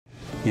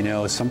You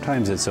know,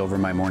 sometimes it's over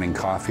my morning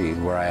coffee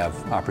where I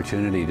have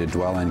opportunity to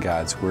dwell in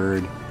God's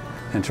Word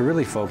and to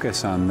really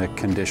focus on the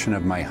condition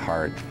of my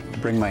heart, to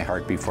bring my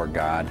heart before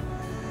God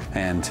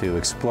and to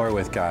explore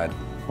with God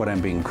what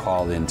I'm being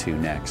called into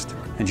next.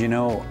 And you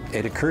know,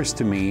 it occurs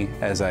to me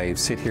as I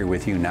sit here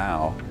with you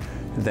now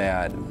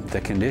that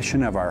the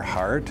condition of our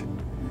heart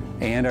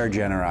and our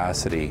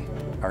generosity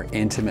are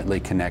intimately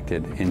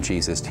connected in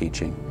Jesus'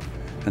 teaching.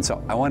 And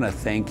so I want to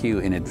thank you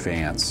in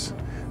advance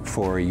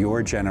for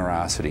your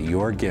generosity,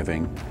 your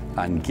giving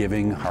on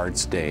Giving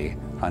Hearts Day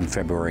on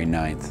February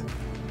 9th.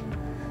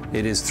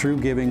 It is through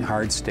Giving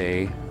Hearts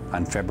Day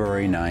on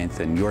February 9th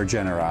and your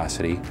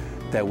generosity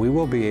that we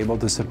will be able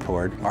to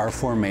support our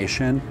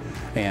formation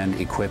and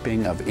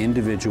equipping of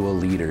individual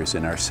leaders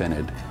in our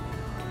synod.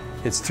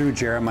 It's through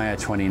Jeremiah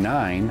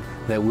 29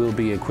 that we'll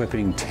be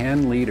equipping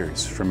 10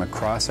 leaders from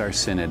across our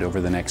synod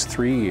over the next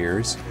 3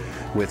 years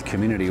with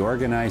community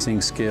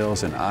organizing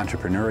skills and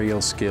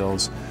entrepreneurial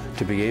skills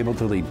to be able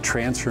to lead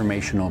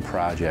transformational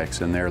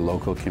projects in their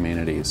local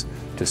communities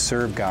to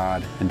serve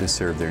God and to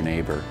serve their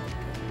neighbor.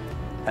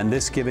 And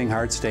this Giving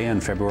Hearts Day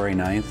on February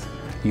 9th,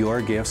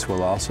 your gifts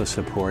will also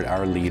support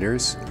our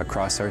leaders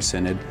across our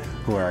synod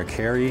who are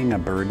carrying a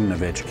burden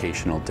of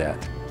educational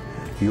debt.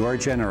 Your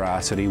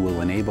generosity will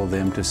enable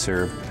them to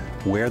serve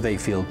where they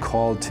feel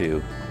called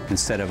to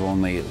instead of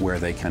only where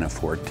they can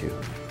afford to.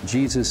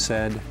 Jesus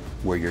said,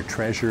 "Where your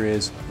treasure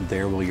is,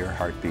 there will your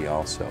heart be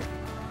also."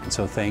 And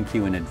so thank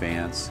you in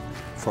advance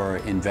for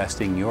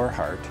investing your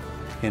heart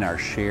in our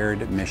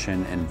shared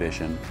mission and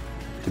vision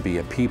to be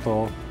a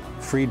people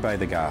freed by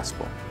the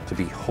gospel, to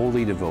be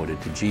wholly devoted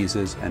to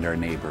Jesus and our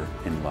neighbor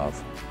in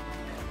love.